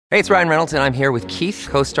Hey, it's Ryan Reynolds, and I'm here with Keith,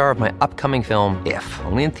 co-star of my upcoming film, If,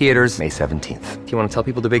 only in theaters May 17th. Do you want to tell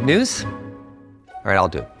people the big news? All right, I'll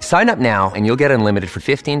do it. Sign up now and you'll get unlimited for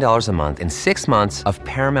 $15 a month and 6 months of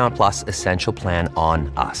Paramount Plus Essential Plan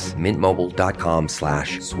on us.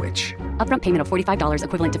 MintMobile.com/switch. Upfront payment of $45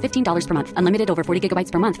 equivalent to $15 per month. Unlimited over 40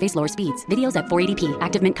 gigabytes per month. Face lower speeds. Videos at 480p.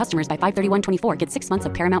 Active Mint customers by 531.24 get 6 months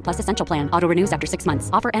of Paramount Plus Essential Plan. Auto renews after 6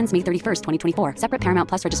 months. Offer ends May 31st, 2024. Separate Paramount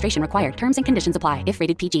Plus registration required. Terms and conditions apply if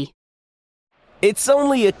rated PG. It's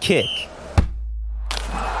only a kick.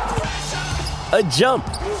 A jump.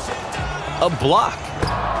 A block.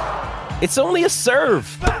 It's only a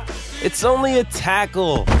serve. It's only a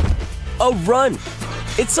tackle. A run.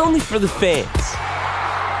 It's only for the fans.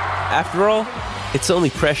 After all, it's only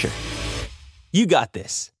pressure. You got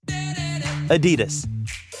this. Adidas.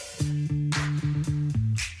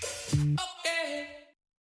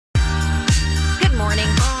 Good morning.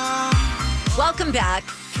 Welcome back.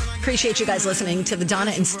 Appreciate you guys listening to the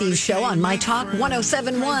Donna and Steve show on My Talk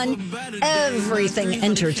 107.1. Everything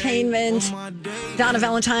Entertainment. Donna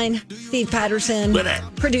Valentine, Steve Patterson,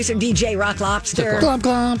 producer DJ Rock Lobster. Clomp,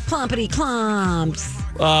 clomp. Clompity clomps.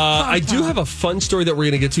 I do have a fun story that we're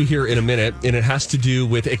going to get to here in a minute, and it has to do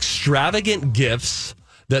with extravagant gifts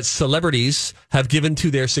that celebrities have given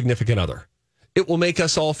to their significant other. It will make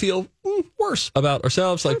us all feel worse about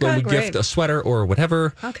ourselves, like when we gift a sweater or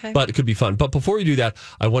whatever. Okay. But it could be fun. But before we do that,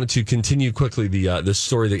 I wanted to continue quickly the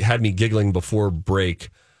story that had me giggling before break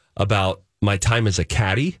about my time as a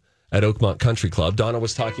caddy at Oakmont Country Club. Donna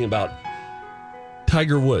was talking about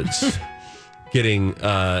Tiger Woods getting,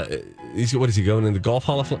 what is he going in the Golf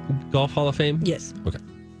Hall of Fame? Yes. Okay.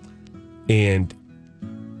 And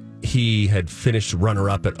he had finished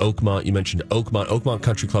runner-up at Oakmont. You mentioned Oakmont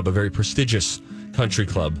Country Club, a very prestigious country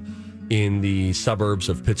club in the suburbs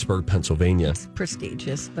of Pittsburgh, Pennsylvania. It's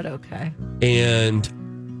prestigious, but okay. And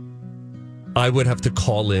I would have to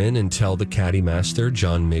call in and tell the caddy master,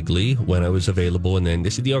 John Migley, when I was available. And then,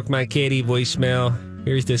 this is the Oakmont caddy voicemail.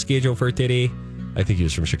 Here's the schedule for today. I think he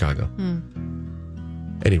was from Chicago.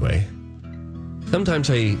 Anyway,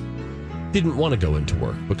 sometimes I didn't want to go into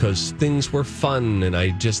work because things were fun and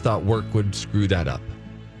I just thought work would screw that up.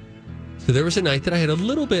 So there was a night that I had a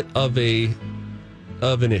little bit of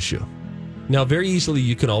an issue. Now, very easily,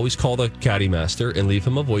 you can always call the caddy master and leave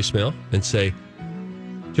him a voicemail and say,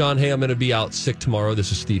 John, hey, I'm going to be out sick tomorrow.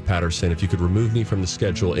 This is Steve Patterson. If you could remove me from the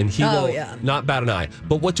schedule. And he will not bat an eye.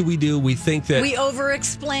 But what do? We think that... We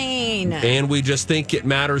over-explain. And we just think it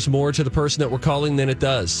matters more to the person that we're calling than it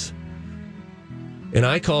does. And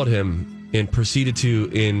I called him and proceeded to,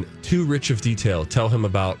 in too rich of detail, tell him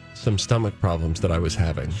about some stomach problems that I was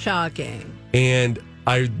having. Shocking. And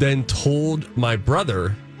I then told my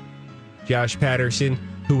brother, Josh Patterson,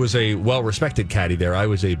 who was a well-respected caddy there. I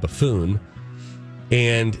was a buffoon.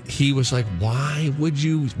 And he was like, why would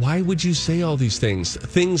you say all these things?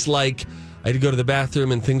 Things like, I had to go to the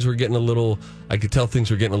bathroom and things were getting I could tell things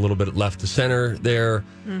were getting a little bit left to center there.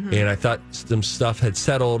 Mm-hmm. And I thought some stuff had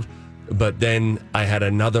settled. But then I had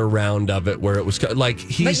another round of it where it was like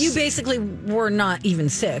But you basically were not even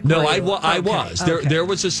sick. No, were I you? was. Okay. There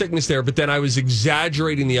was a sickness there, but then I was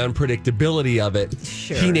exaggerating the unpredictability of it.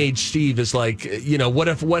 Sure. Teenage Steve is like,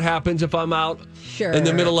 what happens if I'm out in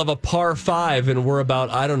the middle of a par 5 and we're about,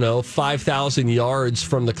 5,000 yards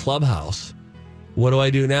from the clubhouse? What do I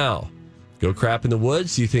do now? Go crap in the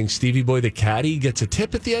woods? Do you think Stevie Boy the caddy gets a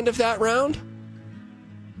tip at the end of that round?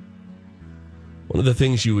 One of the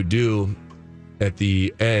things you would do at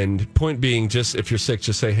the end, point being, just if you're sick,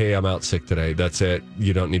 just say, hey, I'm out sick today. That's it.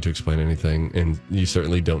 You don't need to explain anything. And you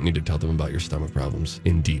certainly don't need to tell them about your stomach problems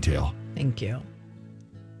in detail. Thank you.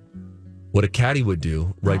 What a caddy would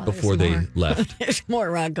do right before they left. There's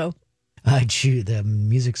more, Rocco. I'd shoot. The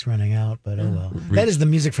music's running out, but oh well. That is the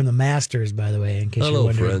music from the Masters, by the way, in case you're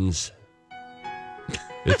wondering. Friends.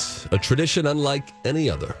 It's a tradition unlike any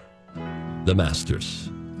other. The Masters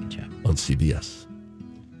on CBS.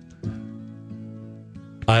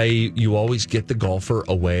 You always get the golfer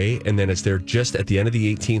away, and then as they're just at the end of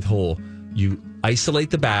the 18th hole, you isolate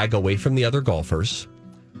the bag away from the other golfers,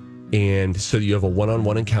 and so you have a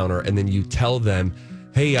one-on-one encounter, and then you tell them,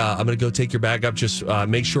 hey, I'm going to go take your bag up. Just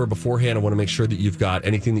make sure beforehand, I want to make sure that you've got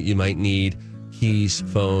anything that you might need, keys,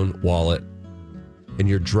 phone, wallet, and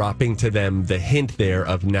you're dropping to them the hint there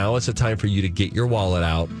of now is the time for you to get your wallet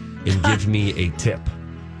out and give me a tip.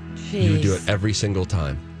 Jeez. You would do it every single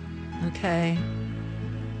time. Okay.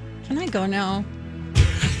 Can I go now?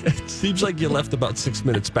 It seems like you left about 6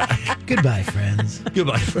 minutes back. Goodbye, friends.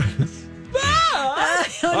 Goodbye, friends.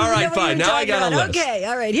 don't All right, know what fine. you're Now I talking got a about. list. Okay,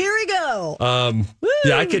 all right, here we go.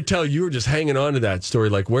 Yeah, I could tell you were just hanging on to that story.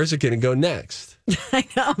 Like, where's it going to go next? I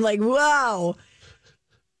know. I'm like, wow.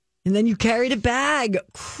 And then you carried a bag.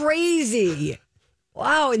 Crazy.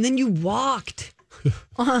 Wow. And then you walked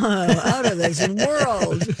out of this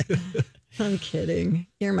world. I'm kidding.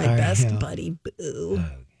 You're my best buddy. Boo.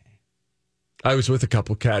 I was with a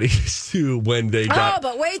couple caddies too when they got. Oh,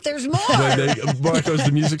 but wait, there's more. Marco, is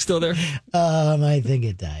the music still there? I think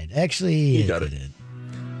it died. Actually, You got it.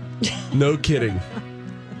 No kidding.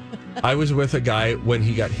 I was with a guy when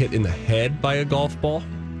he got hit in the head by a golf ball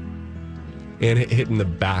and hit in the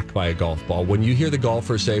back by a golf ball. When you hear the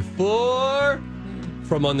golfer say 4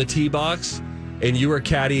 from on the tee box and you are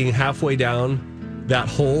caddying halfway down that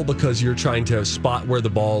hole because you're trying to spot where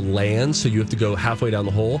the ball lands, so you have to go halfway down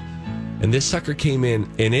the hole. And this sucker came in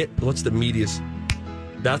and what's the meatiest?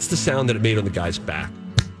 That's the sound that it made on the guy's back.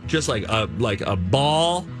 Just like a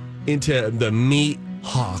ball into the meat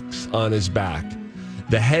hocks on his back.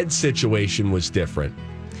 The head situation was different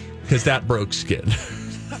because that broke skin.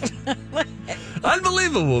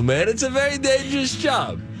 Unbelievable, man. It's a very dangerous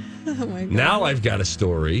job. Oh my God. Now I've got a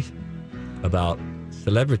story about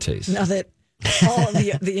celebrities. Now that all of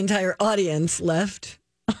the entire audience left.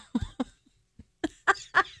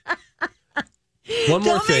 One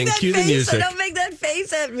more thing. Cue the music. Don't make that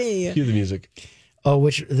face at me. Cue the music. Oh,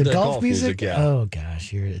 the golf music? Yeah. Oh,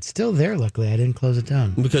 gosh. It's still there, luckily. I didn't close it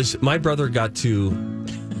down. Because my brother got to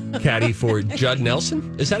caddy for Judd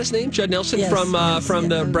Nelson. Is that his name? Judd Nelson Yes, from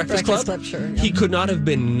the Breakfast Club? Sure, yeah. He could not have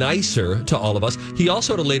been nicer to all of us. He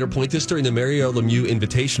also, at a later point, this during the Mario Lemieux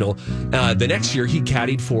Invitational, the next year he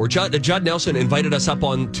caddied for Judd Nelson invited us up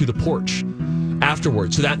onto the porch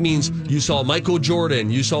afterwards. So that means you saw Michael Jordan,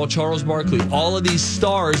 you saw Charles Barkley, all of these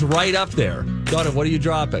stars right up there. Donna, what are you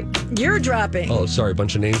dropping? You're dropping. Oh, sorry, a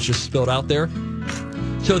bunch of names just spilled out there.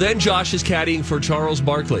 So then Josh is caddying for Charles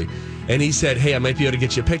Barkley, and he said, hey, I might be able to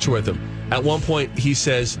get you a picture with him. At one point, he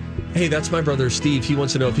says, hey, that's my brother Steve. He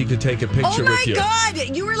wants to know if he could take a picture with you. Oh, my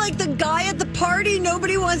God. You were like the guy at the party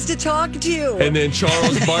nobody wants to talk to. And then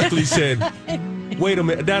Charles Barkley said, wait a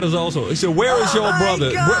minute, that is awesome. He said, where is your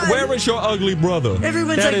brother? Where is your ugly brother?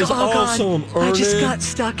 Everyone's that like, is oh, awesome, God. I just Ernie." got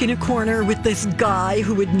stuck in a corner with this guy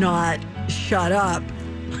who would not shut up.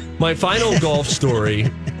 My final golf story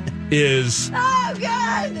is Oh,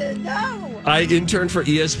 God, no. I interned for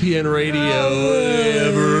ESPN Radio.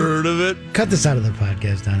 Ever heard of it? Cut this out of the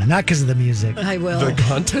podcast, Donna. Not because of the music. I will. The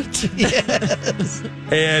content? Yes.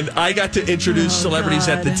 And I got to introduce celebrities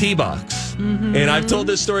at the tee box. Mm-hmm. And I've told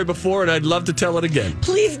this story before, and I'd love to tell it again.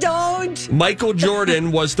 Please don't. Michael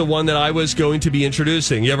Jordan was the one that I was going to be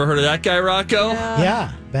introducing. You ever heard of that guy, Rocco?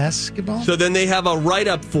 Yeah. Basketball? So then they have a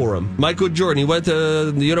write-up for him. Michael Jordan, he went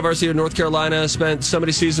to the University of North Carolina, spent so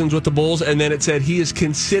many seasons with the Bulls, and then it said he is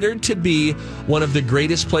considered to be one of the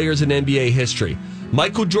greatest players in NBA history.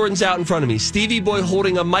 Michael Jordan's out in front of me. Stevie Boy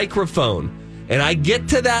holding a microphone. And I get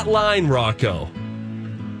to that line, Rocco.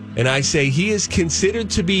 And I say, he is considered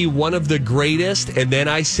to be one of the greatest. And then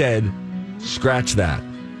I said, scratch that.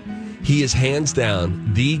 He is hands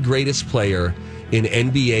down the greatest player in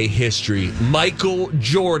NBA history, Michael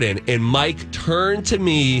Jordan. And Mike turned to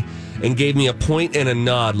me and gave me a point and a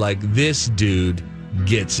nod like, this dude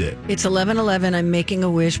gets it. It's 11:11. I'm making a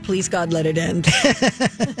wish. Please, God, let it end.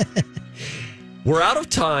 We're out of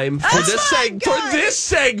time for this segment.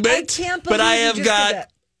 I can't But I believe you have just got did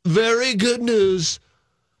that. very good news.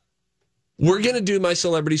 We're going to do my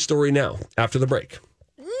celebrity story now after the break.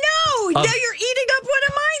 No, now you're eating up one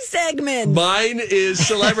of my segments. Mine is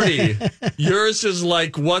celebrity. Yours is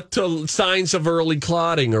like signs of early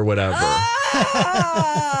clotting or whatever.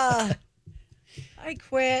 I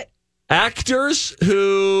quit. Actors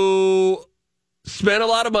who spent a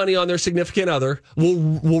lot of money on their significant other.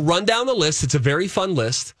 We'll run down the list. It's a very fun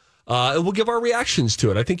list. And we'll give our reactions to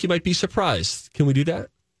it. I think you might be surprised. Can we do that?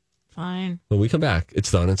 Fine. When we come back, it's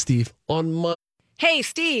Don and Steve on Monday. Hey,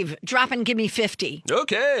 Steve, drop and give me 50.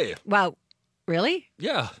 Okay. Wow. Really?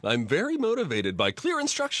 Yeah, I'm very motivated by clear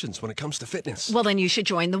instructions when it comes to fitness. Well, then you should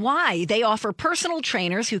join the Y. They offer personal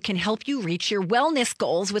trainers who can help you reach your wellness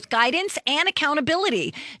goals with guidance and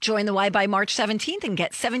accountability. Join the Y by March 17th and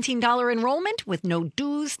get $17 enrollment with no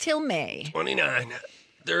dues till May. 29,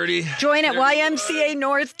 30. Join at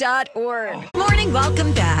ymcanorth.org. Morning,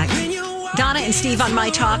 welcome back. Donna and Steve on My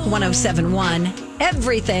Talk 1071.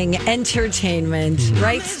 Everything entertainment.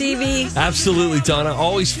 Right, Stevie? Absolutely, Donna.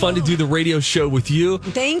 Always fun to do the radio show with you.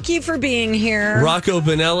 Thank you for being here. Rocco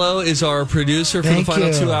Bonello is our producer for Thank the final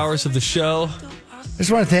you. 2 hours of the show.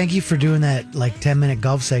 just want to thank you for doing that 10-minute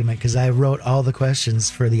golf segment because I wrote all the questions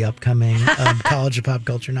for the upcoming College of Pop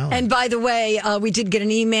Culture Knowledge. And by the way, we did get an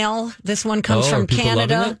email. This one comes from are people loving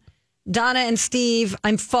Canada. it? Donna and Steve,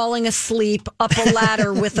 I'm falling asleep up a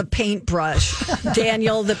ladder with a paintbrush.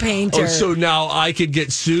 Daniel the painter. Oh, so now I could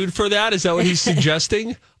get sued for that? Is that what he's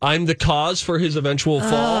suggesting? I'm the cause for his eventual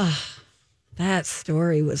fall? That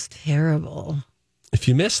story was terrible. If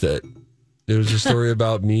you missed it, there was a story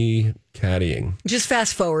about me caddying. Just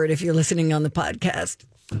fast forward if you're listening on the podcast.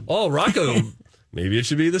 Oh, Rocco, maybe it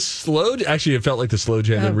should be the slow. Actually, it felt like the slow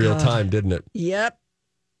jam in real time, didn't it? Yep.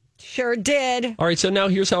 Sure did. All right, so now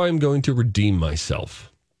here's how I'm going to redeem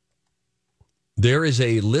myself. There is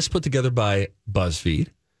a list put together by BuzzFeed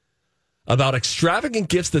about extravagant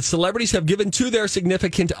gifts that celebrities have given to their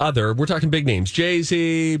significant other. We're talking big names.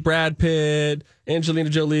 Jay-Z, Brad Pitt, Angelina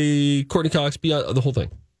Jolie, Courtney Cox, Beyonce, the whole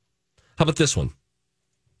thing. How about this one?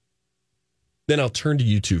 Then I'll turn to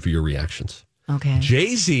you two for your reactions. Okay.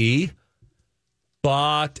 Jay-Z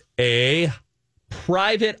bought a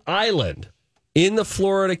private island in the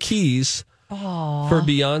Florida Keys for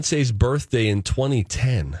Beyonce's birthday in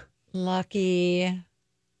 2010. Lucky.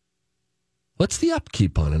 What's the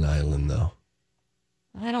upkeep on an island, though?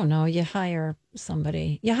 I don't know. You hire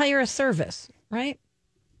somebody. You hire a service, right?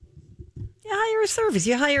 You hire a service.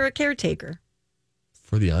 You hire a caretaker.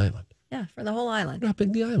 For the island. Yeah, for the whole I island. wonder how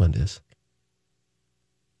big the island is.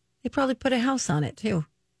 They probably put a house on it, too.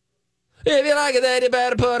 If you like it, then you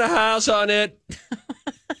better put a house on it.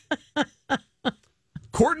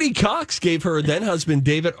 Courtney Cox gave her then-husband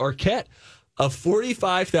David Arquette a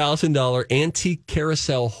 $45,000 antique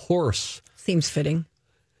carousel horse. Seems fitting.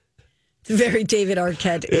 It's very David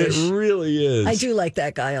Arquette-ish. It really is. I do like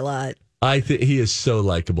that guy a lot. I think he is so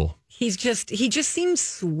likable. He just seems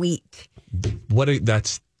sweet.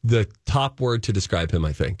 That's the top word to describe him,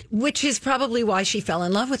 I think. Which is probably why she fell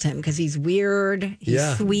in love with him, because he's weird,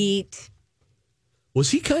 he's sweet. Was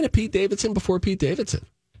he kind of Pete Davidson before Pete Davidson?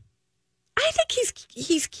 I think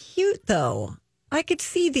he's cute, though. I could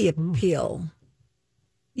see the appeal.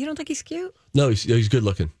 You don't think he's cute? No, he's good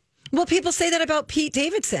looking. Well, people say that about Pete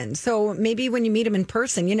Davidson. So maybe when you meet him in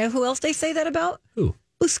person, you know who else they say that about? Who?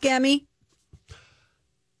 Buscemi.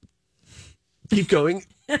 Keep going.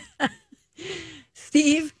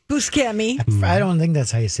 Steve Buscemi. I don't think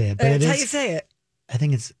that's how you say it, but That's it how is. you say it. I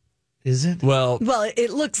think it's. Is it? Well,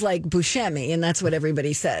 It looks like Buscemi, and that's what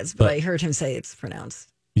everybody says. But I heard him say it's pronounced.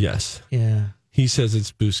 yes. Yeah. He says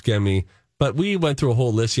it's Buscemi. But we went through a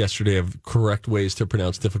whole list yesterday of correct ways to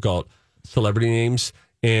pronounce difficult celebrity names.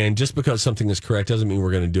 And just because something is correct doesn't mean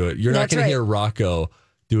we're going to do it. You're not That's going right. to hear Rocco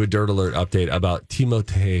do a Dirt Alert update about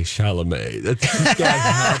Timothée Chalamet. That's not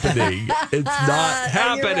happening. It's not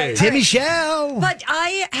happening. Timmy Shell. But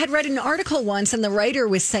I had read an article once, and the writer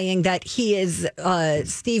was saying that he is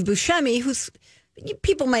Steve Buscemi, who's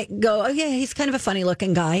people might go, oh yeah, he's kind of a funny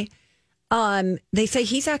looking guy. They say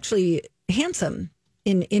he's actually handsome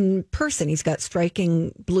in person. He's got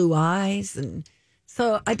striking blue eyes, and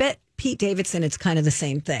so I bet Pete Davidson, it's kind of the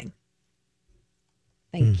same thing.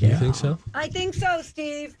 Thank you. You think so? I think so,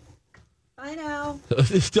 Steve. I know.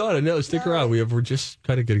 Donna, no, stick around. We're just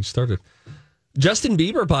kind of getting started. Justin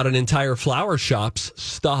Bieber bought an entire flower shop's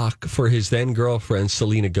stock for his then girlfriend,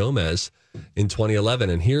 Selena Gomez, in 2011.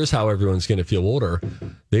 And here's how everyone's going to feel older.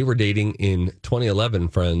 They were dating in 2011,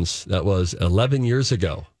 friends. That was 11 years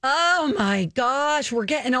ago. Oh my gosh, we're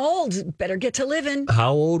getting old. Better get to living.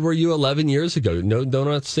 How old were you 11 years ago? No, don't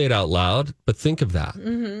have to say it out loud, but think of that.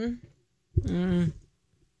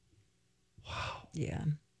 Yeah.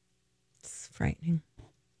 It's frightening.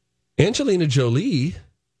 Angelina Jolie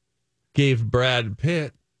gave Brad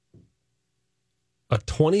Pitt a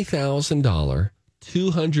 $20,000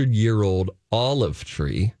 200-year-old olive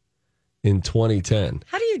tree in 2010.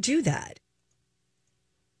 How do you do that?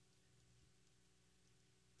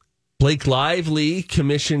 Blake Lively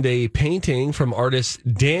commissioned a painting from artist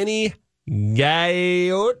Danny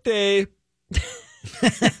Gaiotti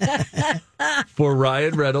for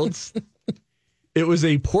Ryan Reynolds. It was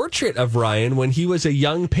a portrait of Ryan when he was a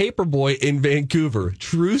young paper boy in Vancouver.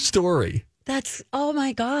 True story. That's, oh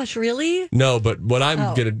my gosh, really? No, but what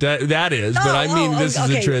I'm going to, that is, but I mean, this is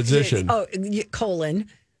a transition. Colon.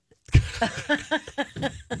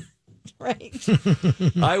 Right.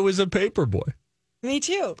 I was a paper boy. Me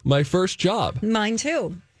too. My first job. Mine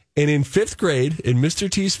too. And in fifth grade, in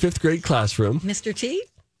Mr. T's fifth grade classroom. Mr. T?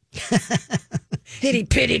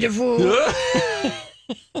 Pity the fool.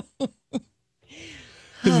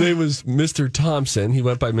 His name was Mr. Thompson. He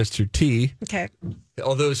went by Mr. T. Okay.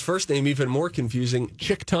 Although his first name even more confusing,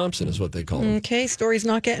 Chick Thompson is what they call him. Okay, story's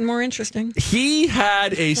not getting more interesting. He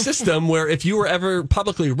had a system where if you were ever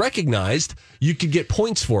publicly recognized, you could get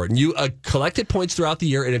points for it. And you collected points throughout the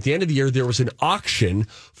year. And at the end of the year, there was an auction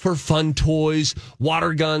for fun toys,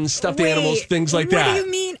 water guns, stuffed animals, things like that. What do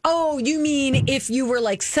you mean? Oh, you mean if you were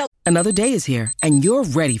like Another day is here, and you're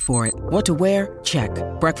ready for it. What to wear? Check.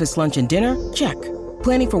 Breakfast, lunch, and dinner? Check.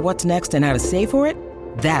 Planning for what's next and how to save for it?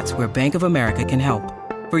 That's where Bank of America can help.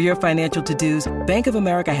 For your financial to-dos, Bank of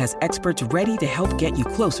America has experts ready to help get you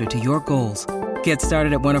closer to your goals. Get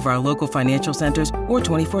started at one of our local financial centers or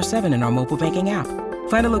 24/7 in our mobile banking app.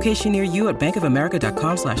 Find a location near you at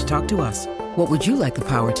bankofamerica.com/talktous. What would you like the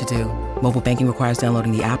power to do? Mobile banking requires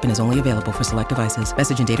downloading the app and is only available for select devices.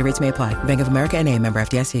 Message and data rates may apply. Bank of America NA, member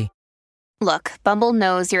FDIC. Look, Bumble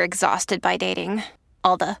knows you're exhausted by dating.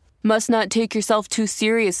 All the, must not take yourself too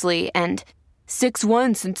seriously, and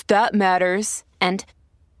 6'1" since that matters. And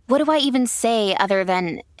what do I even say other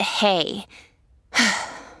than, hey?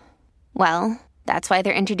 Well, that's why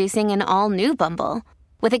they're introducing an all-new Bumble,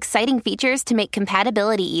 with exciting features to make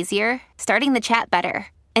compatibility easier, starting the chat better,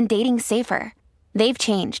 and dating safer. They've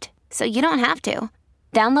changed, so you don't have to.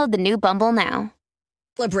 Download the new Bumble now.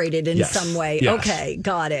 Celebrated in some way. Yes. Okay,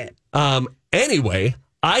 got it. Anyway,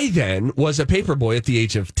 I then was a paperboy at the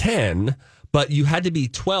age of 10, but you had to be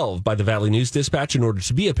 12 by the Valley News Dispatch in order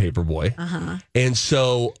to be a paperboy. Uh-huh. And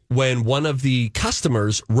so when one of the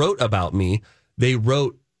customers wrote about me, they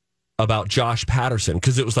wrote about Josh Patterson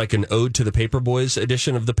because it was like an ode to the Paperboys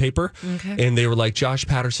edition of the paper. Okay. And they were like, Josh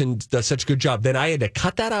Patterson does such a good job. Then I had to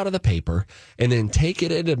cut that out of the paper and then take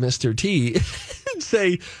it into Mr. T and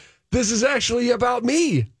say, this is actually about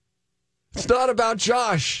me. It's not about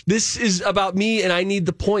Josh. This is about me, and I need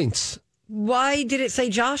the points. Why did it say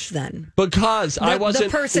Josh then? Because I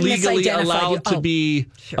wasn't legally allowed to be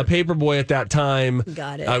a paperboy at that time.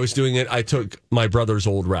 Got it. I was doing it. I took my brother's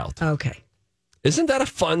old route. Okay. Isn't that a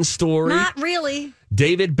fun story? Not really.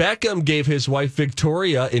 David Beckham gave his wife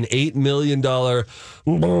Victoria an $8 million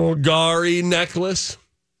Bulgari necklace.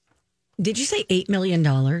 Did you say $8 million?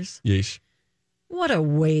 Yes. What a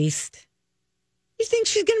waste. You think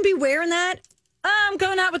she's going to be wearing that? I'm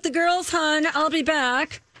going out with the girls, hon. I'll be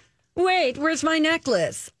back. Wait, where's my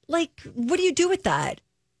necklace? Like, what do you do with that?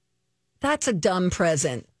 That's a dumb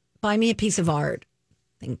present. Buy me a piece of art.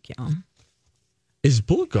 Thank you. Is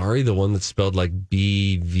Bulgari the one that's spelled like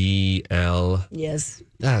BVL? Yes.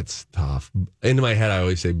 That's tough. In my head, I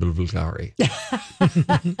always say Bulgari.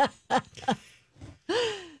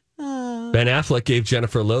 Ben Affleck gave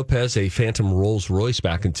Jennifer Lopez a Phantom Rolls Royce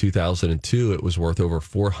back in 2002. It was worth over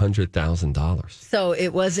 $400,000. So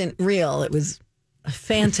it wasn't real. It was a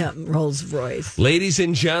Phantom Rolls Royce. Ladies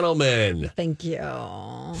and gentlemen. Thank you.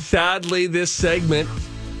 Sadly, this segment,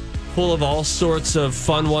 full of all sorts of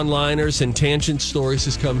fun one-liners and tangent stories,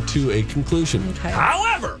 has come to a conclusion. Okay.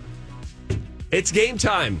 However, it's game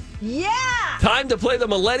time. Yeah! Time to play the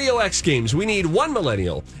Millennial X Games. We need one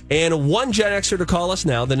millennial and one Gen Xer to call us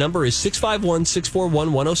now. The number is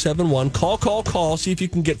 651-641-1071. Call. See if you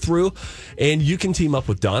can get through. And you can team up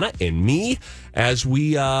with Donna and me as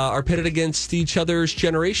we are pitted against each other's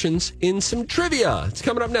generations in some trivia. It's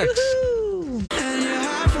coming up next. Woo-hoo.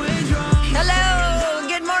 Hello.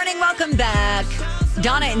 Good morning. Welcome back.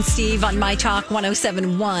 Donna and Steve on My Talk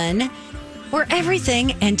 107.1. Or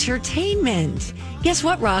everything entertainment. Guess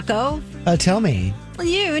what, Rocco? Tell me. Well,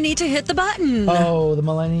 you need to hit the button. Oh, the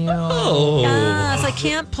millennial. Oh. Yes, I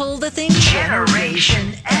can't pull the thing.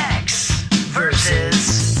 Generation X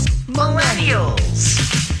versus Millennials.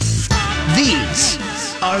 These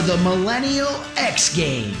are the Millennial X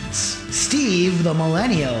Games. Steve, the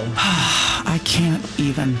millennial, I can't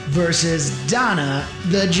even. versus Donna,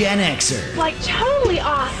 the Gen Xer. Like totally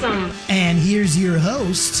awesome. And here's your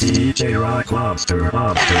host, DJ Rock Lobster.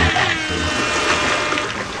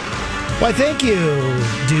 Why, thank you,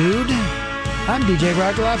 dude. I'm DJ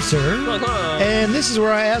Rock Lobster. And this is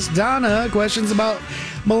where I ask Donna questions about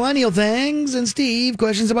millennial things and Steve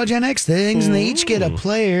questions about Gen X things. And they each get a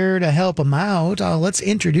player to help them out. Let's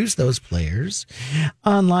introduce those players.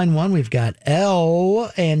 On line one, we've got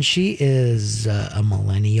Elle, and she is a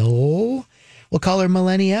millennial. We'll call her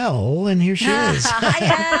Millennial, and here she is. Hi,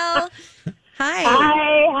 Elle. Hi.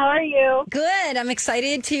 Hi, how are you? Good. I'm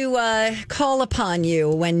excited to call upon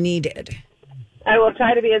you when needed. I will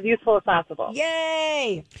try to be as useful as possible.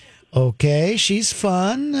 Yay! Okay, she's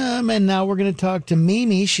fun. And now we're going to talk to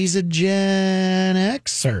Mimi. She's a Gen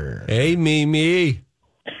Xer. Hey, Mimi.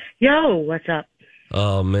 Yo, what's up?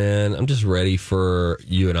 Oh, man. I'm just ready for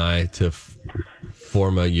you and I to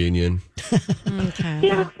form a union. Okay.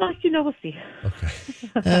 Yeah, well, we'll see. Okay.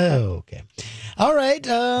 Okay. All right.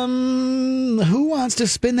 Who wants to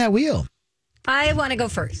spin that wheel? I want to go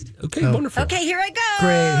first. Okay, wonderful. Okay, here I go.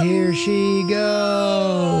 Great. Here she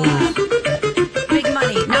goes. Big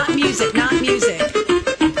money. Not music. Not music.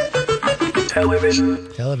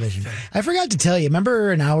 Television. I forgot to tell you.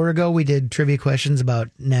 Remember an hour ago we did trivia questions about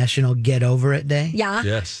National Get Over It Day? Yeah.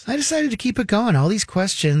 Yes. I decided to keep it going. All these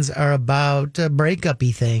questions are about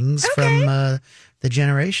breakup-y things from the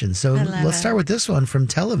generation. So let's start with this one from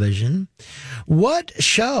television. What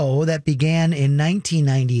show that began in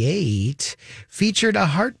 1998 featured a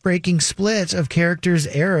heartbreaking split of characters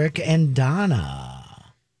Eric and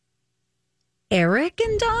Donna? Eric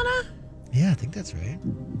and Donna? Yeah, I think that's right.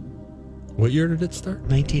 What year did it start?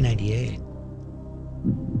 1998.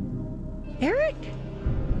 Eric?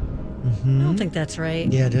 I don't think that's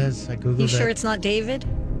right. Yeah, it is. I Googled You it. sure it's not David?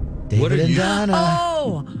 David and Donna.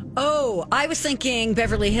 Oh, I was thinking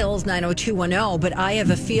Beverly Hills 90210, but I have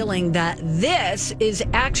a feeling that this is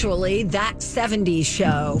actually that 70s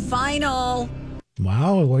show. Final.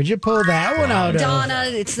 Wow, where'd you pull that one out of? Donna,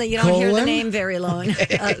 you don't hear the Colon? name very lone.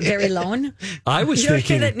 Very lone. I was You don't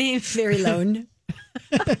thinking. hear that name very lone.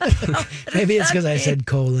 Maybe it's because I said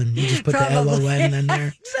colon. You just put Probably. the LON in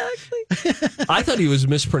there. Exactly. I thought he was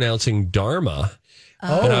mispronouncing Dharma.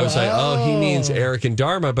 And I was like, he means Eric and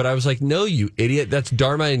Dharma. But I was like, no, you idiot. That's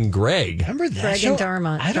Dharma and Greg. Remember that Greg show? and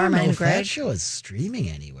Dharma. I don't Dharma know and if Greg. that show is streaming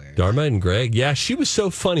anywhere. Dharma and Greg. Yeah, she was so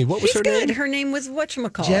funny. What was She's her good. name? Her name was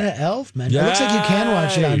whatchamacallit. Jenna Elfman. It looks like you can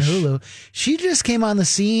watch it on Yes. Hulu. She just came on the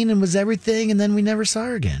scene and was everything, and then we never saw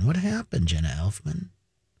her again. What happened, Jenna Elfman?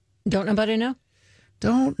 Don't nobody know?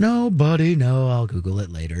 Don't nobody know. I'll Google it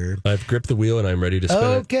later. I've gripped the wheel and I'm ready to spin it.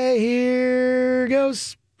 Okay, here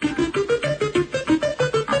goes.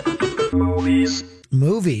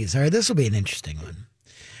 Movies. All right, this will be an interesting one.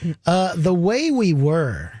 The Way We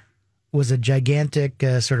Were was a gigantic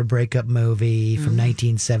sort of breakup movie from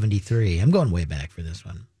 1973. I'm going way back for this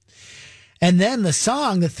one. And then the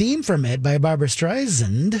song, the theme from it by Barbra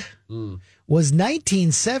Streisand, was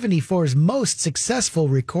 1974's most successful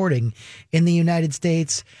recording in the United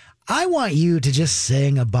States. I want you to just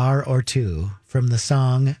sing a bar or two from the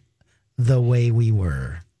song The Way We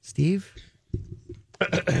Were. Steve?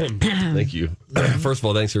 Thank you. First of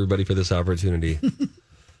all, thanks everybody for this opportunity.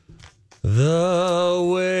 The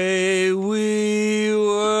way we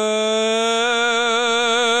were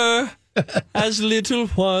as little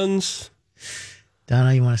ones.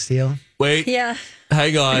 Donna, you want to steal? Wait. Yeah.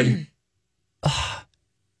 Hang on. I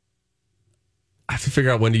have to figure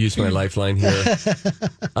out when to use my lifeline here.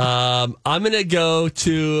 I'm going to go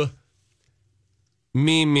to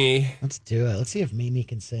Mimi. Let's do it. Let's see if Mimi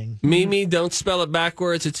can sing. Mimi, don't spell it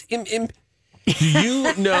backwards. It's im. Do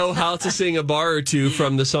you know how to sing a bar or two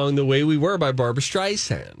from the song The Way We Were by Barbra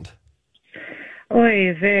Streisand?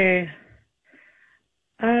 Oy vey.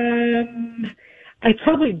 I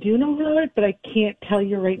probably do know it, but I can't tell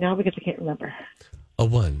you right now because I can't remember. A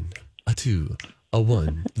one, a two, a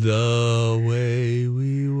one. The way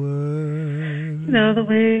we were. No, the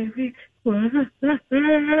way we were.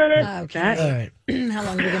 Okay. All right. How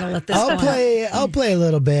long are we going to let this I'll go? play a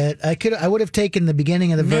little bit. I would have taken the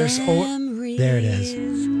beginning of the verse. There it is.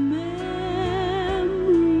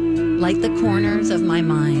 Like the corners of my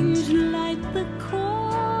mind.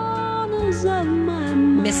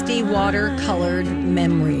 Misty watercolored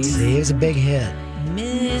memories. See, it was a big hit.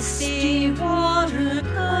 Misty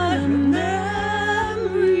watercolored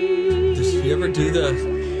memories. Did you ever do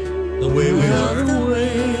the way we were? The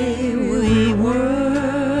way we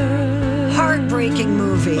were. Heartbreaking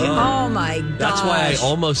movie. Oh my gosh. That's why I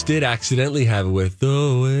almost did accidentally have it with The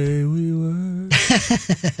Way We Were.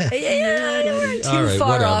 Yeah, we're too All right, far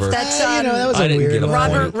whatever. off. That's that was I a didn't weird get a one.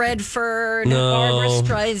 Robert point. Redford, No. Barbra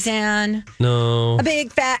Streisand. No. A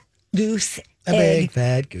big fat goose A egg. big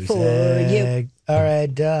fat goose for egg. All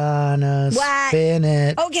right, Donna, What? spin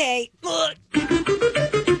it. Okay.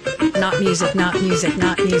 Not music, not music,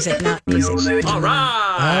 not music, not music. All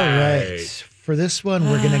right. All right. For this one,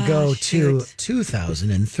 we're going to go to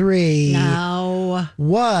 2003. No.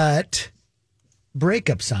 What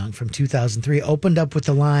breakup song from 2003 opened up with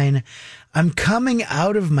the line, "I'm coming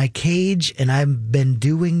out of my cage and I've been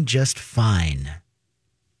doing just fine"?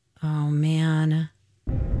 Oh, man.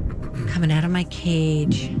 I'm coming out of my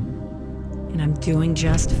cage and I'm doing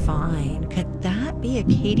just fine. Could that be a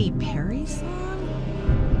Katy Perry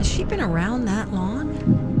song? Has she been around that long?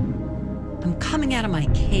 I'm coming out of my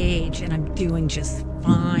cage and I'm doing just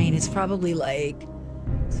fine. It's probably like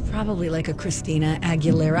a Christina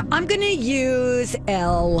Aguilera. I'm going to use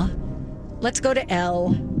L. Let's go to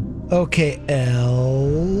L. Okay,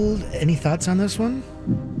 Elle. Any thoughts on this one?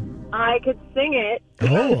 I could sing it.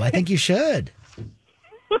 Oh, I think you should.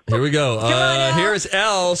 Here we go. Here's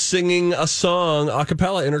Elle singing a song a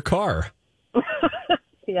cappella in her car.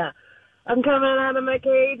 Yeah. I'm coming out of my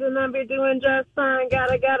cage and I'll be doing just fine.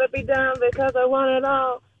 Gotta be down because I want it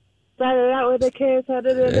all. Started out with a kiss. How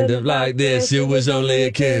did it End up like this. It was only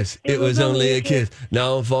a kiss. It was only a kiss.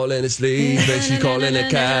 Now I'm falling asleep and she's calling a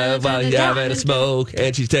cab while you're having a smoke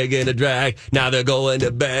and she's taking a drag. Now they're going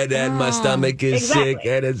to bed and my stomach is sick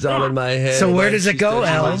and it's all in my head. So where does it go,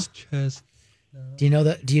 Elle? Do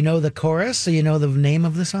you know the chorus? So you know the name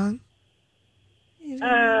of the song?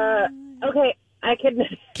 Okay. I can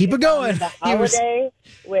keep it going. The Holiday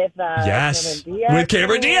with yes, Cameron Diaz. with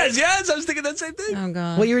Cameron Diaz. Yes, I was thinking that same thing. Oh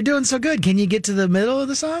God! Well, you were doing so good. Can you get to the middle of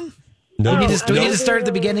the song? No. Do we need to start at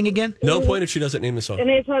the beginning again? No point if she doesn't name the song. And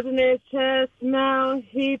he's touching his chest now.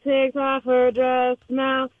 He takes off her dress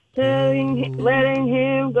now, letting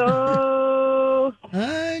him go.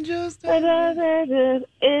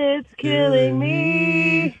 It's killing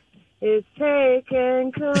me. It's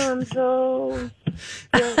taking control.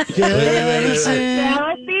 Jealousy?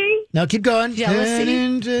 No, keep going. Jealousy.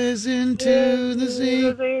 Into the sea.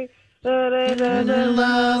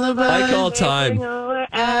 I call time.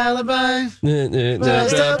 Alibi.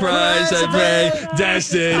 The price I pay.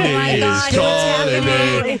 Destiny is calling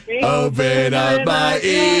me. Open up my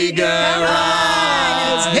eager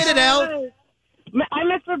eyes. Hit it, Elle. I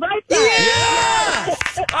missed the bright Yeah!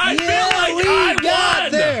 side. I feel like I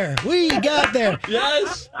won. There. We got there.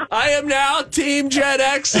 Yes, I am now Team Gen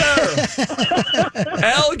Xer.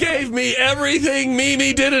 Elle gave me everything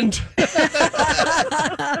Mimi didn't.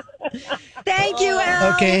 Thank you,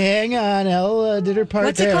 Elle. Okay, hang on. Elle did her part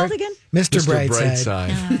What's there. it called again? Mr.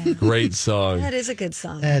 Brightside. Great song. That is a good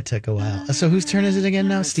song. That took a while. So whose turn is it again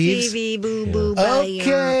now? Steve's? Stevie Boo Boo.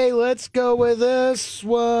 Okay, let's go with this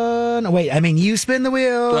one. Oh, wait, I mean, you spin the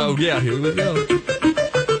wheel. Oh, yeah, here we go.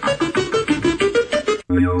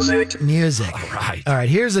 Music. All right,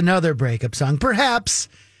 here's another breakup song. Perhaps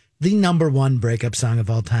the number one breakup song of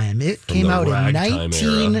all time. It came out in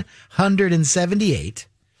 1978.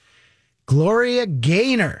 Gloria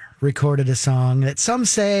Gaynor recorded a song that some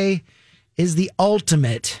say is the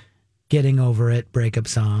ultimate getting over it breakup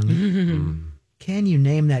song. Can you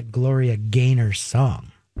name that Gloria Gaynor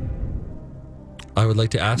song? I would like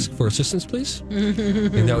to ask for assistance, please.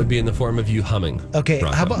 And that would be in the form of you humming. Okay,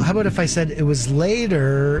 how about if I said it was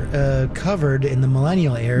later covered in the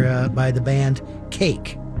millennial era by the band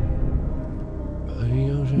Cake?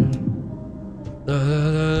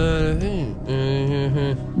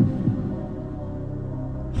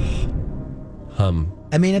 Hum.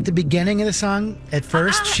 I mean, at the beginning of the song, at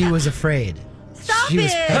first, she was afraid. Stop she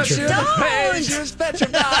was it! petrified. Don't! She was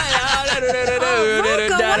petrified. Rocco,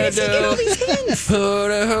 why did you get all these hints? All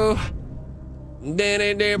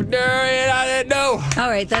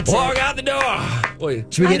right, that's Walk it. out the door.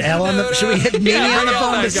 Wait. Should we get Elle on the? Should we get Mimi on the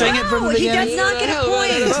phone to sing it from the He beginning? does not get a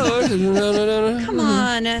point. Come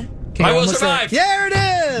on. Okay, I will almost there. survive. There it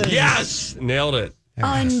is. Yes, nailed it.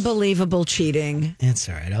 Unbelievable cheating. It's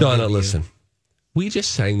all right. Donna, listen. We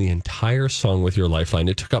just sang the entire song with your lifeline.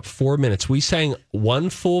 It took up 4 minutes. We sang one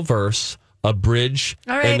full verse, a bridge,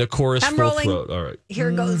 All right, and the chorus I'm full rolling. throat. All right.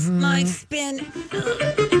 Here goes my spin.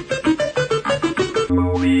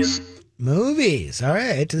 Movies. All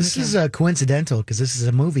right. This is coincidental because this is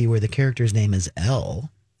a movie where the character's name is Elle.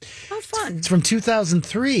 Oh, fun. It's from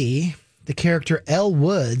 2003. The character Elle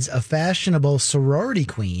Woods, a fashionable sorority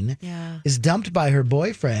queen, is dumped by her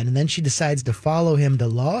boyfriend, and then she decides to follow him to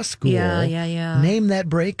law school. Yeah. Name that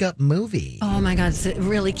breakup movie. Oh, my God. It's a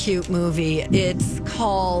really cute movie. It's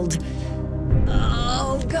called...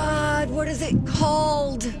 Oh, God. What is it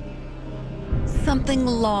called? Something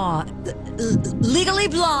Law. Legally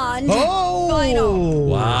Blonde. Oh! Final.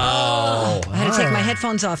 Wow. I had to take my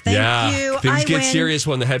headphones off. Thank you. Things I get win. serious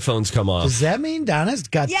when the headphones come off. Does that mean Donna's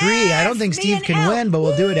got Yes, 3? I don't think me Steve and can Elle. win, but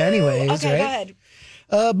we'll do it anyways, Okay, right?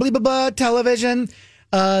 go ahead. Blah, blah, blah, television.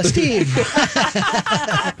 Steve,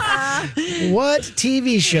 what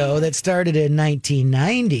TV show that started in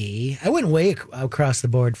 1990? I went way across the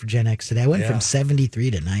board for Gen X today. I went from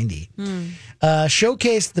 73 to 90.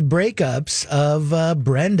 Showcased the breakups of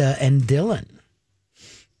Brenda and Dylan.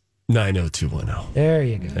 90210. There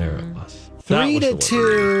you go. There it was.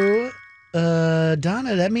 3-2.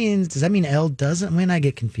 Donna, does that mean Elle doesn't win? I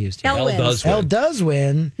get confused here. Elle wins. does win. Elle does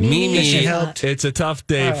win. Mimi, She helped. it's a tough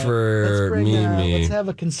day All right, for Mimi. let's have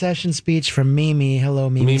a concession speech from Mimi. Hello,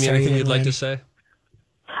 Mimi. Mimi, Sorry anything you you'd didn't like win. to say?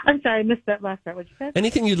 I'm sorry, I missed that last part. What you said?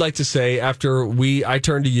 Anything you'd like to say after I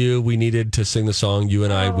turned to you, we needed to sing the song, you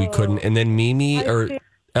and I, we couldn't. And then Mimi or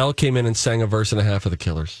Elle came in and sang a verse and a half of the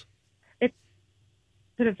Killers.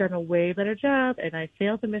 could have done a way better job, and I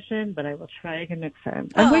failed the mission, but I will try again next time.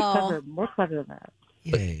 I'm way clever, more clever than that.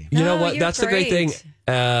 Yay. You know what? That's the great thing,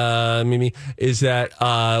 Mimi, is that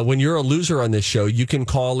when you're a loser on this show, you can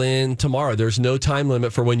call in tomorrow. There's no time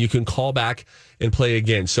limit for when you can call back and play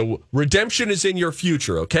again. So redemption is in your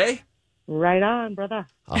future, okay? Right on, brother.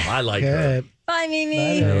 Oh, I like her. Bye,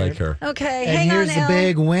 Mimi. I like her. Okay, And hang on, here's the Elle.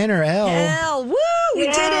 big winner, Elle. Elle, woo! We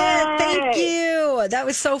did it. Thank you. That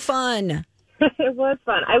was so fun. It was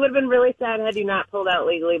fun. I would have been really sad had you not pulled out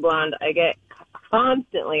Legally Blonde. I get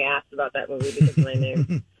constantly asked about that movie because of my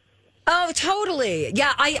name. Oh, totally.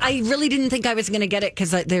 Yeah, I really didn't think I was going to get it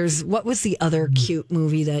because there's, what was the other cute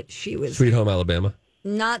movie that she was? Sweet Home Alabama.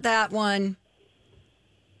 Not that one,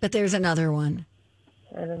 but there's another one.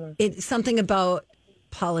 I don't know. It's something about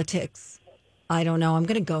politics. I don't know. I'm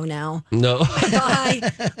going to go now. No. Bye.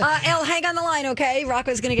 Elle, hang on the line, okay?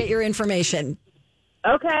 Rocco's going to get your information.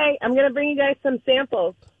 Okay, I'm going to bring you guys some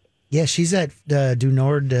samples. Yeah, she's at Du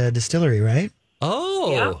Nord Distillery, right?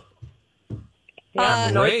 Oh. Yeah,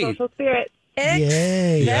 North great. Social Spirit.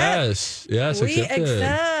 Yay. Yes. Yes, We accepted.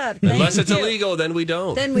 accept. Unless Thank it's you. illegal, then we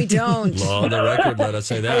don't. Then we don't. Law on the record, let us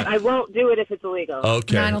say that. I won't do it if it's illegal.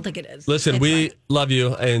 Okay. No, I don't think it is. Listen, It's we fine. love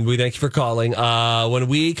you and we thank you for calling. When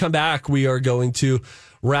we come back, we are going to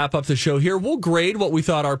wrap up the show here. We'll grade what we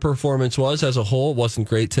thought our performance was as a whole. It wasn't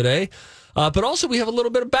great today. But also, we have a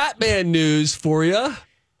little bit of Batman news for you.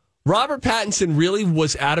 Robert Pattinson really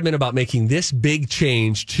was adamant about making this big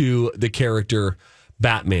change to the character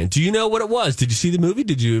Batman. Do you know what it was? Did you see the movie?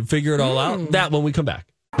 Did you figure it all out? That when we come back.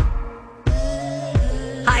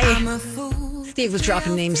 Hi. Steve was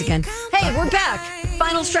dropping names again. Hey, we're back.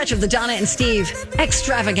 Final stretch of the Donna and Steve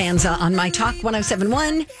extravaganza on My Talk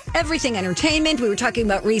 107.1. Everything Entertainment. We were talking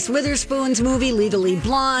about Reese Witherspoon's movie, Legally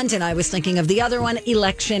Blonde, and I was thinking of the other one,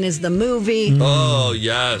 Election is the movie. Oh,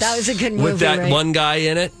 yes. That was a good movie, With that right? one guy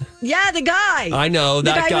in it? Yeah, the guy. I know,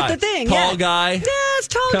 that the guy. guy. With the thing. Tall yeah. guy. Yes,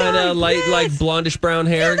 tall guy. Kind of light, yes. like blondish brown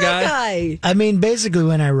hair that guy. I mean, basically,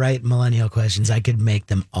 when I write millennial questions, I could make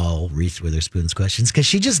them all Reese Witherspoon's questions because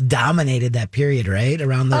she just dominated that period, right?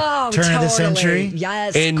 Around the turn of the century.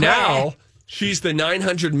 Yes. And correct. now she's the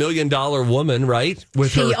 $900 million woman, right?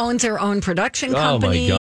 With She her. owns her own production Oh, company. my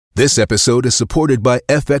God. This episode is supported by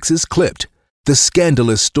FX's Clipped, the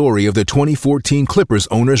scandalous story of the 2014 Clippers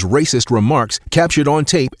owner's racist remarks captured on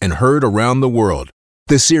tape and heard around the world.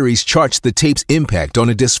 The series charts the tape's impact on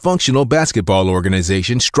a dysfunctional basketball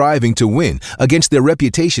organization striving to win against their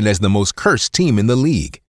reputation as the most cursed team in the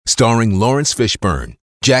league. Starring Lawrence Fishburne,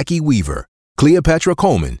 Jackie Weaver, Cleopatra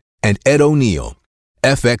Coleman, and Ed O'Neill.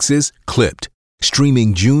 FX's Clipped,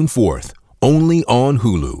 streaming June 4th, only on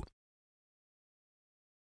Hulu.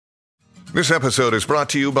 This episode is brought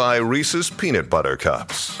to you by Reese's Peanut Butter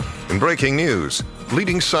Cups. In breaking news,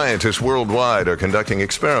 leading scientists worldwide are conducting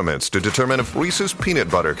experiments to determine if Reese's Peanut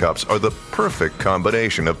Butter Cups are the perfect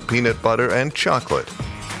combination of peanut butter and chocolate.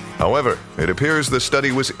 However, it appears the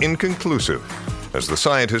study was inconclusive, as the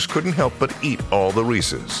scientists couldn't help but eat all the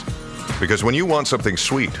Reese's. Because when you want something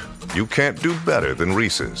sweet, you can't do better than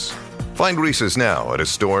Reese's. Find Reese's now at a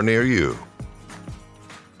store near you.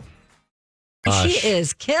 She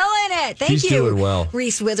is killing it. Thank She's you. doing well.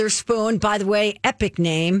 Reese Witherspoon, by the way, epic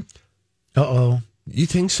name. Uh-oh. You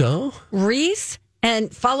think so? Reese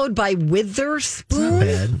and followed by Witherspoon.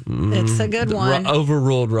 Bad. It's a good one.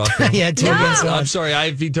 Overruled, Rocco. Yeah, two No. against one. I'm sorry, I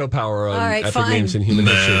have veto power on All right, epic fine. names in human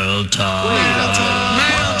history.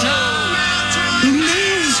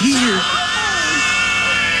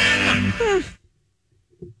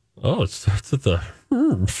 Oh, it starts at the.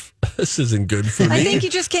 This isn't good for me. I think you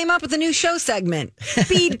just came up with a new show segment.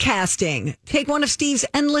 Speed casting. Take one of Steve's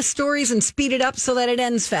endless stories and speed it up so that it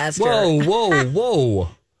ends faster. Whoa.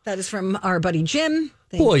 That is from our buddy Jim.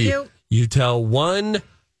 Thank Boy, you. you tell one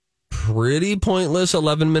pretty pointless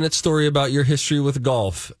 11-minute story about your history with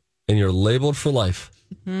golf, and you're labeled for life.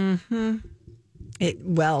 Mm-hmm.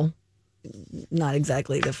 Well, not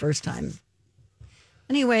exactly the first time.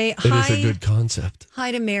 Anyway, It is a good concept.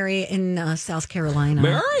 Hi to Mary in South Carolina.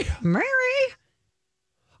 Mary?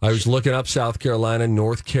 I was looking up South Carolina,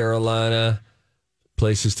 North Carolina,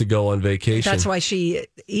 places to go on vacation. That's why she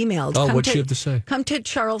emailed. Oh, what'd she have to say? Come to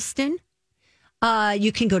Charleston.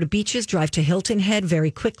 You can go to beaches, drive to Hilton Head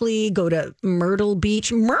very quickly, go to Myrtle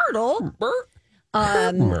Beach. Myrtle?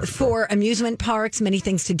 For amusement parks, many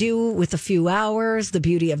things to do with a few hours, the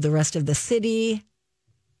beauty of the rest of the city.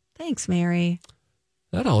 Thanks, Mary.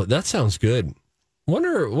 That sounds good. I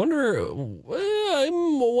wonder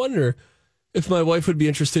if my wife would be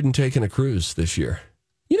interested in taking a cruise this year.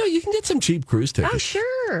 You know, you can get some cheap cruise tickets. Oh,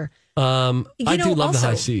 sure. I do love the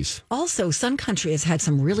high seas. Also, Sun Country has had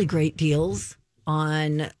some really great deals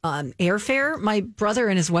on airfare. My brother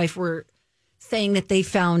and his wife were saying that they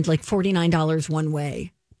found like $49 one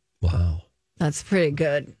way. Wow. That's pretty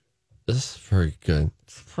good. This is very good.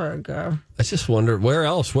 It's pretty good. I just wonder, where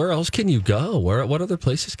else? Where else can you go? What other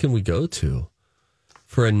places can we go to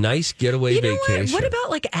for a nice getaway vacation? What about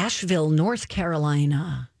like Asheville, North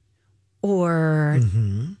Carolina? Or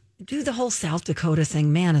do the whole South Dakota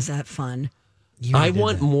thing. Man, is that fun. I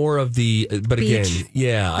want more of the, but Beach? again,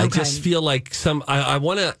 yeah, I just feel like I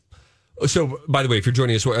want to. So, by the way, if you're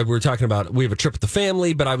joining us, we're talking about, we have a trip with the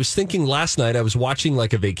family, but I was thinking last night, I was watching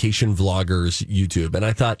like a vacation vlogger's YouTube, and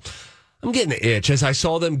I thought, I'm getting an itch. As I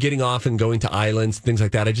saw them getting off and going to islands, things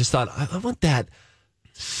like that, I just thought, I want that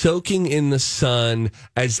soaking in the sun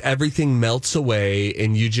as everything melts away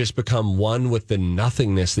and you just become one with the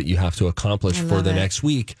nothingness that you have to accomplish for the next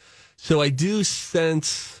week. So I do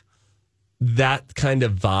sense that kind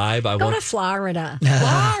of vibe. Go to Florida.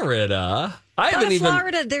 Florida?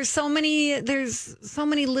 Florida. There's so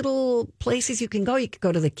many little places you can go. You could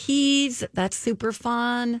go to the Keys. That's super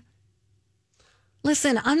fun.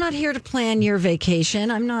 Listen, I'm not here to plan your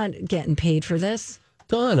vacation. I'm not getting paid for this.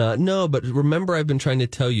 Donna, no, but remember, I've been trying to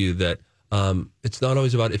tell you that it's not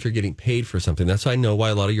always about if you're getting paid for something. That's why I know why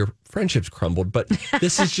a lot of your friendships crumbled. But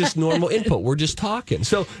this is just normal input. We're just talking.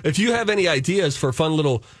 So if you have any ideas for fun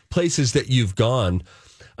little places that you've gone,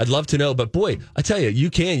 I'd love to know. But boy, I tell you, you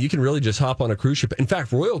can really just hop on a cruise ship. In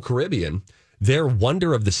fact, Royal Caribbean, their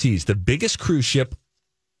Wonder of the Seas, the biggest cruise ship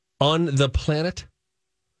on the planet,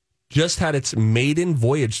 just had its maiden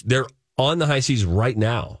voyage. They're on the high seas right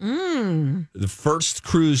now. The first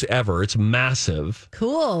cruise ever. It's massive.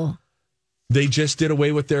 Cool. They just did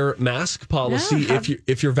away with their mask policy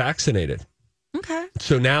if you're vaccinated. Okay.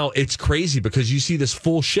 So now it's crazy because you see this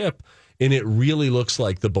full ship and it really looks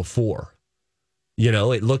like the before. You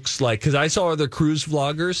know, it looks like, because I saw other cruise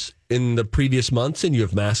vloggers in the previous months and you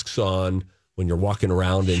have masks on when you're walking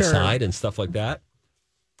around inside and stuff like that.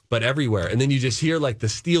 But everywhere. And then you just hear like the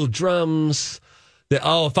steel drums.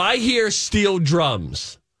 If I hear steel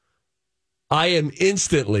drums, I am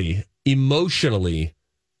instantly, emotionally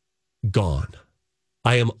gone.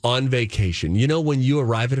 I am on vacation. You know, when you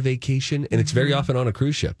arrive at a vacation, and it's very often on a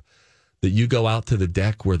cruise ship, that you go out to the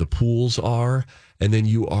deck where the pools are, and then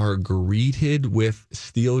you are greeted with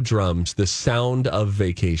steel drums, the sound of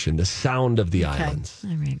vacation, the sound of the islands.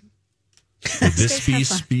 All right. Would this be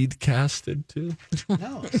speed casted too?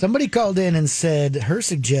 No. Somebody called in and said her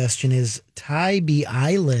suggestion is Tybee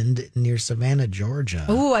Island near Savannah, Georgia.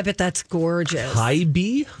 Oh, I bet that's gorgeous.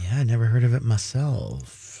 Tybee? Yeah, I never heard of it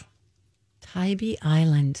myself. Tybee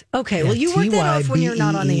Island. Okay, well, you work that off when you're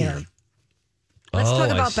not on the air. Let's talk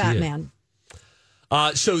about Batman.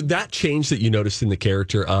 So that change that you noticed in the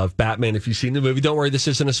character of Batman, if you've seen the movie, don't worry, this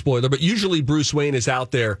isn't a spoiler, but usually Bruce Wayne is out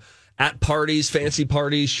there at parties, fancy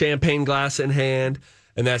parties, champagne glass in hand,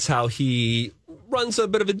 and that's how he runs a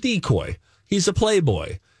bit of a decoy. He's a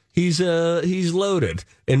playboy. He's loaded,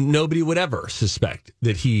 and nobody would ever suspect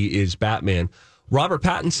that he is Batman. Robert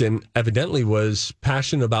Pattinson evidently was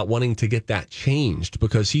passionate about wanting to get that changed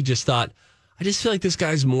because he just thought, I just feel like this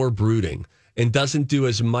guy's more brooding and doesn't do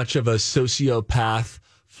as much of a sociopath,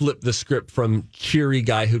 flip the script from cheery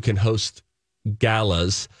guy who can host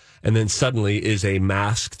galas and then suddenly is a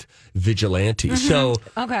masked vigilante. So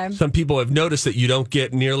some people have noticed that you don't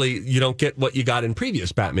get what you got in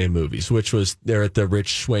previous Batman movies, which was they're at the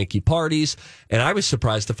rich, swanky parties. And I was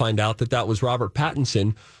surprised to find out that was Robert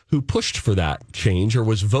Pattinson who pushed for that change or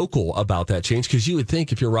was vocal about that change. Because you would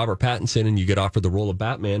think if you're Robert Pattinson and you get offered the role of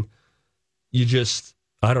Batman, you just,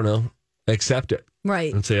 I don't know, accept it.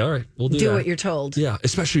 Right. And say, all right, we'll do that. Do what you're told. Yeah,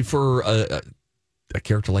 especially for a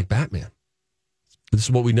character like Batman. This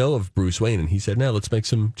is what we know of Bruce Wayne. And he said, no, let's make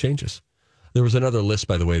some changes. There was another list,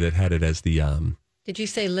 by the way, that had it as the... Did you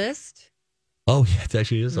say list? Oh, yeah, it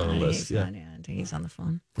actually is on a list. He's not, he's on the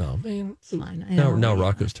phone. Oh, man. It's fine. Now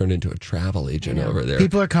Rocco's turned into a travel agent over there.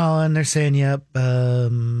 People are calling. They're saying, yep, go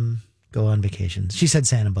on vacations. She said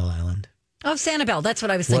Sanibel Island. Oh, Sanibel. That's what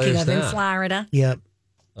I was thinking of in Florida. Yep.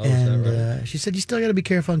 Oh, and right? She said you still got to be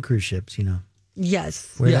careful on cruise ships, you know.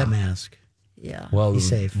 Yes. Wear that mask. Yeah. Well, be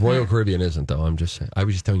safe. Royal Caribbean isn't, though. I'm just saying. I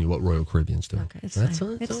was just telling you what Royal Caribbean's doing. Okay, it's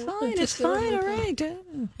fine. It's fine. All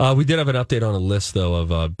right. We did have an update on a list, though,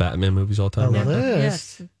 of Batman movies all time.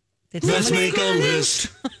 Yes. Let's make a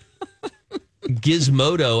list.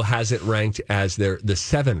 Gizmodo has it ranked as the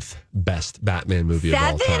 7th best Batman movie of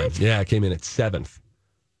all time. Yeah, it came in at 7th.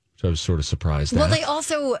 So I was sort of surprised. Well, they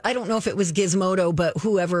also, I don't know if it was Gizmodo, but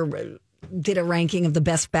whoever did a ranking of the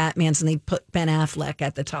best Batmans, and they put Ben Affleck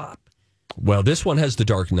at the top. Well, this one has The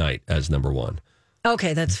Dark Knight as number 1.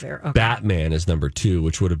 Okay, that's fair. Okay. Batman is number 2,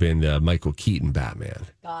 which would have been the Michael Keaton Batman.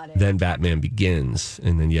 Got it. Then Batman Begins.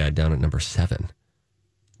 And then, down at number 7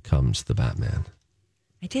 comes the Batman.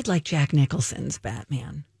 I did like Jack Nicholson's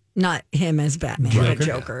Batman. Not him as Batman, Joker? but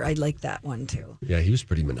Joker. I like that one too. Yeah, he was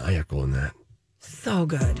pretty maniacal in that. So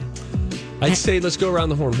good. I'd say let's go around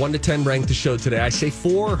the horn. 1 to 10 rank the show today. I say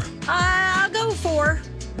 4. I'll go 4.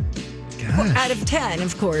 Gosh. Out of 10,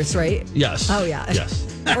 of course, right? Yes. Oh, yeah. Yes.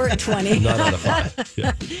 Or a 20. Not out of 5.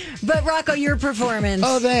 Yeah. But Rocco, your performance.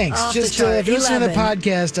 Oh, thanks. Off Just the chart. if you listen to the 11.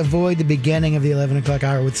 podcast, avoid the beginning of the 11 o'clock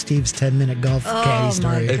hour with Steve's 10-minute golf caddy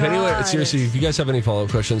story. If anyone, seriously, if you guys have any follow-up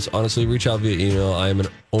questions, honestly, reach out via email. I am an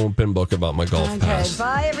open book about my golf Okay, past.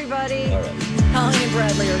 bye, everybody. All right. Colleen and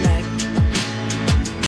Bradley are next.